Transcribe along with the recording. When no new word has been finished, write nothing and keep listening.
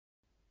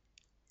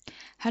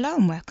Hello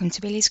and welcome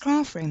to Billy's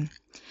Craft Room.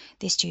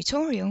 This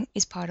tutorial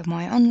is part of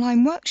my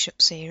online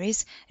workshop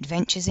series,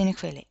 Adventures in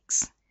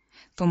Acrylics.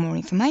 For more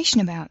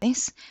information about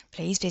this,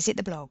 please visit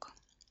the blog.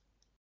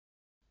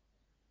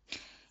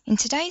 In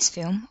today's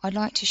film, I'd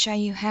like to show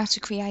you how to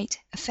create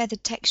a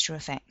feathered texture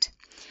effect.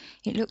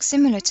 It looks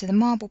similar to the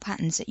marble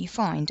patterns that you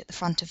find at the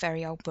front of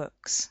very old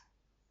books.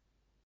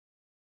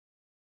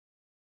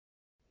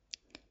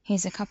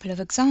 Here's a couple of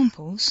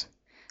examples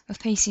of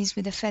pieces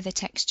with a feather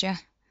texture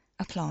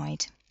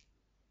applied.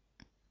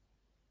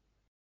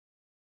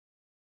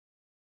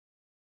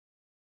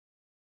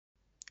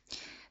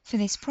 For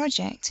this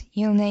project,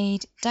 you'll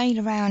need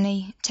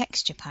Daler-Rowney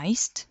texture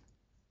paste,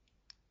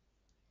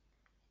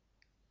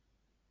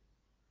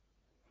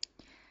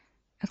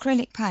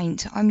 acrylic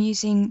paint. I'm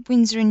using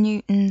Winsor &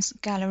 Newton's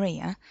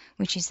Galleria,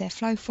 which is their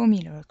Flow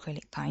Formula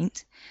acrylic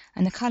paint,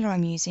 and the colour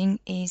I'm using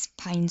is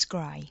Payne's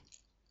Grey.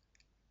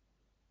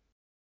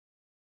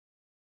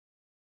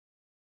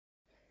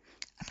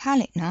 A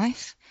palette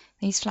knife,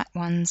 these flat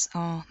ones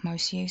are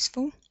most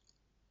useful.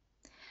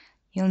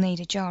 You'll need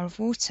a jar of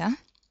water.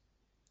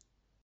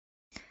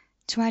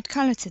 To add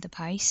colour to the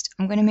paste,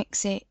 I'm going to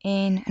mix it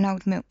in an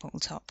old milk bottle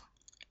top.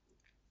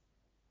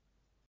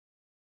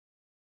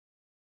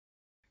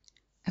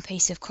 A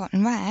piece of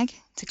cotton rag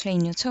to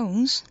clean your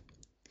tools.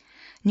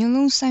 And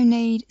you'll also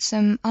need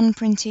some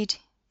unprinted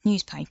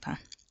newspaper.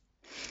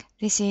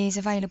 This is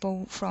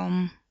available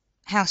from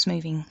house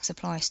moving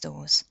supply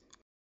stores.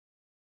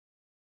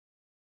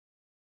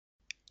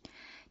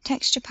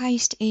 Texture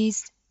paste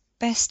is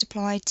best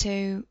applied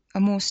to a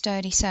more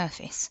sturdy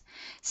surface,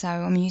 so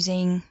I'm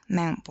using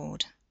mount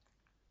board.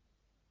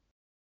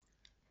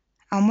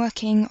 I'm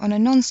working on a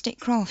non-stick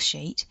craft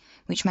sheet,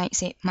 which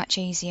makes it much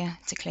easier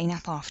to clean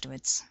up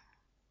afterwards.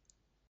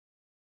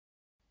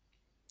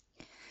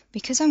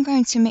 Because I'm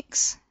going to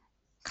mix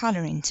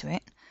colour into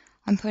it,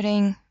 I'm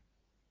putting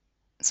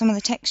some of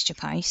the texture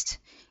paste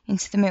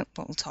into the milk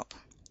bottle top.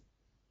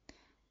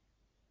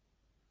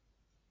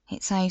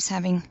 It saves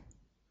having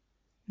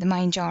the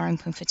main jar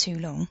open for too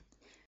long.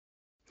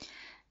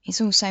 It's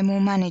also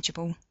more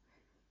manageable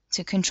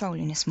to control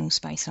in a small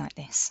space like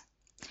this.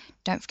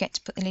 Don't forget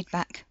to put the lid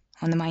back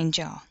on the main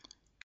jar.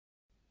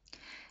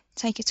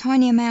 Take a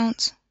tiny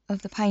amount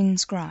of the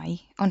Payne's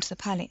Grey onto the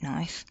palette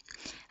knife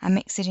and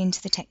mix it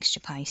into the texture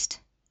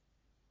paste.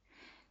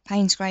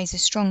 Payne's Grey is a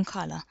strong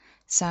colour,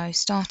 so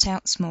start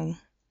out small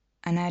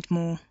and add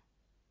more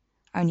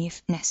only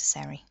if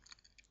necessary.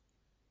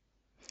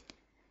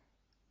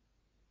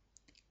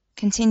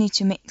 Continue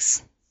to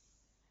mix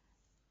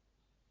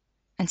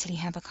until you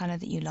have a colour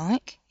that you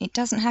like. It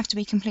doesn't have to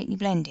be completely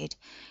blended.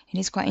 It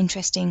is quite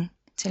interesting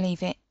to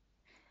leave it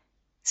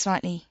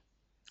slightly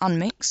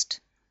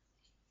unmixed,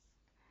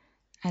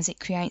 as it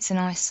creates a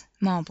nice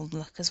marbled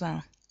look as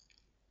well.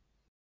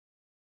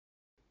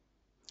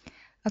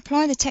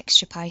 Apply the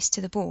texture paste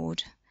to the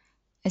board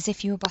as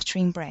if you were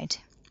buttering bread,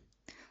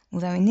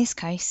 although in this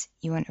case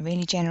you want a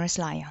really generous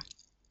layer.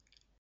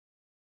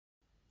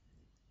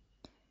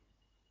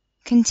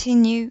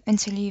 Continue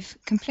until you've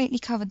completely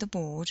covered the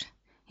board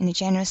in a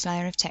generous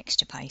layer of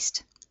texture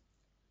paste.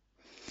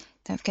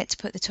 Don't forget to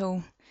put the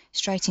tool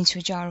straight into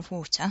a jar of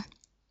water.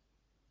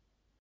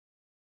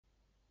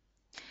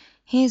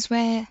 Here's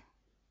where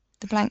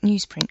the blank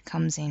newsprint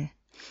comes in.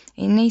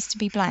 It needs to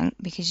be blank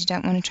because you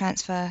don't want to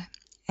transfer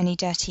any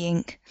dirty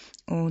ink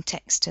or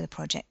text to the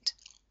project.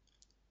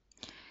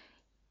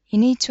 You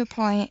need to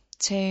apply it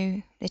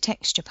to the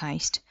texture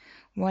paste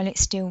while it's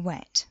still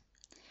wet,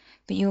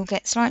 but you'll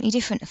get slightly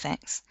different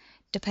effects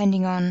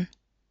depending on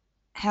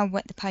how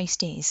wet the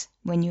paste is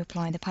when you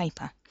apply the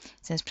paper,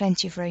 so there's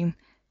plenty of room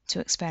to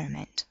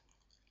experiment.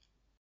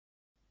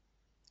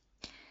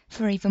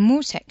 For even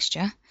more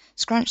texture,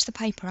 scrunch the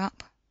paper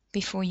up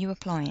before you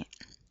apply it.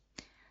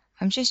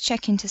 I'm just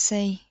checking to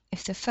see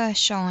if the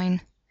first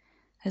shine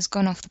has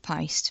gone off the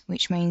paste,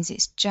 which means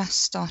it's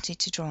just started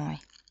to dry.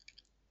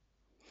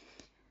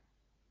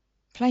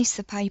 Place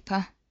the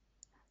paper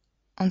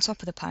on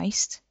top of the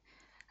paste,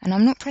 and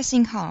I'm not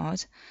pressing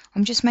hard,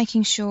 I'm just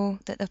making sure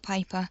that the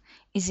paper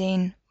is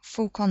in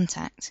full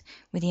contact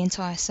with the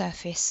entire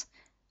surface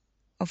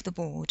of the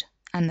board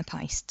and the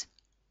paste.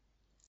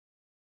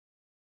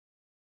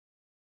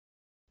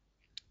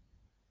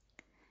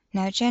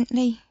 Now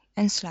gently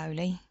and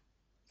slowly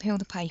peel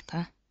the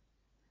paper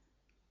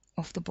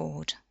off the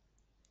board.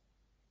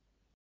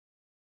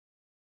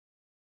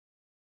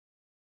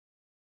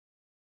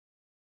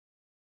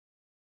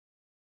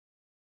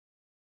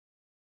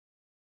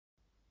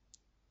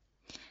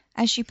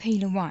 As you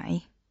peel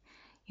away,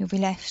 you'll be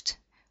left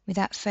with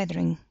that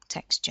feathering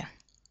texture.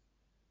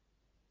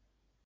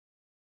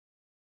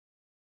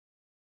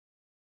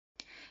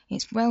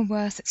 It's well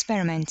worth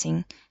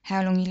experimenting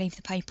how long you leave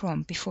the paper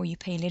on before you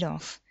peel it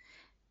off,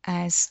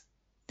 as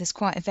there's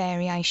quite a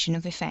variation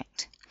of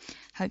effect.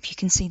 Hope you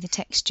can see the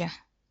texture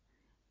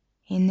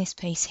in this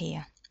piece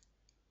here.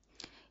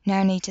 Now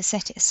I need to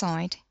set it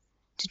aside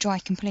to dry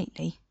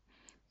completely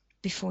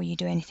before you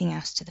do anything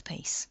else to the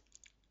piece.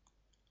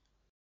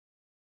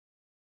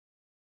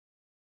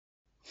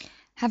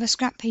 Have a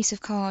scrap piece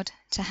of card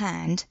to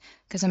hand,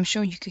 because I'm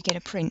sure you could get a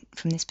print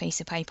from this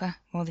piece of paper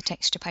while the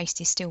texture paste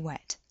is still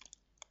wet.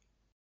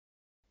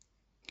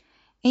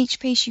 Each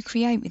piece you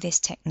create with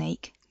this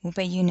technique will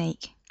be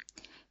unique.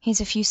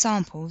 Here's a few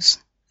samples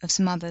of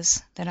some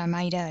others that I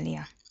made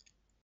earlier.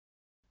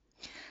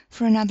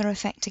 For another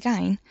effect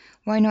again,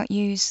 why not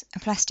use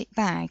a plastic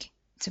bag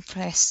to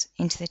press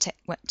into the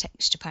wet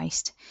texture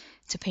paste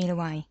to peel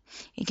away?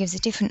 It gives a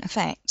different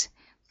effect,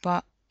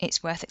 but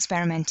it's worth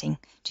experimenting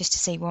just to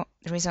see what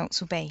the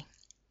results will be.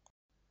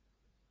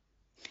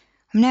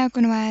 I'm now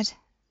going to add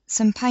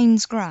some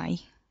Payne's Grey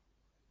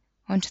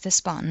onto the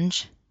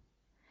sponge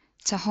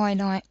to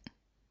highlight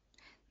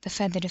the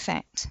feathered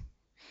effect.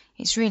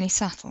 It's really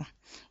subtle.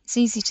 It's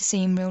easy to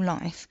see in real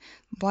life,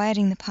 but by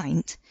adding the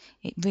paint,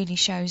 it really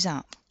shows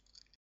up.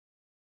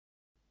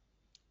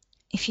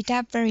 If you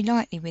dab very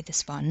lightly with the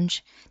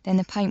sponge, then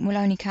the paint will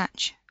only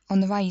catch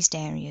on the raised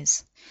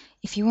areas.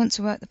 If you want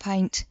to work the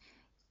paint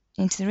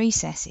into the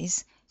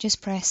recesses,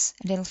 just press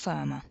a little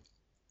firmer.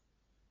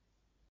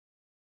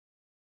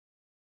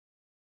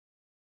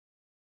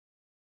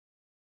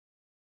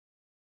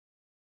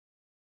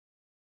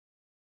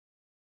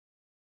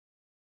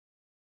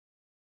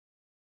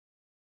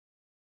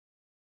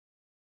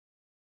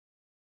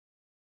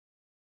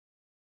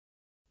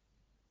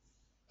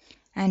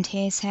 And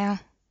here's how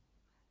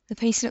the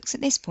piece looks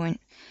at this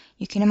point.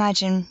 You can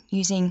imagine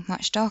using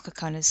much darker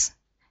colours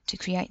to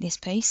create this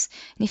piece,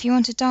 and if you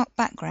want a dark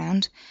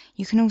background,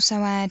 you can also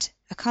add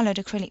a coloured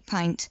acrylic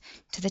paint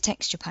to the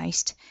texture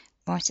paste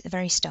right at the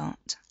very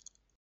start.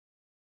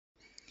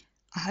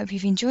 I hope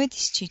you've enjoyed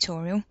this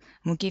tutorial and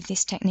will give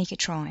this technique a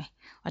try.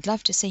 I'd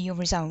love to see your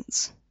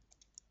results.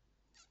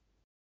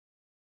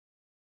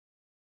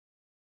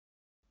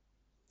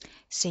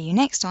 See you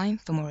next time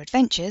for more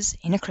adventures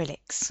in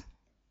acrylics.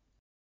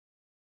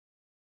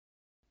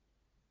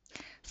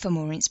 For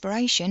more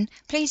inspiration,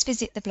 please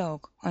visit the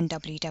blog on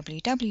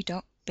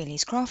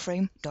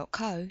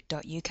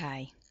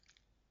www.billiescraftroom.co.uk.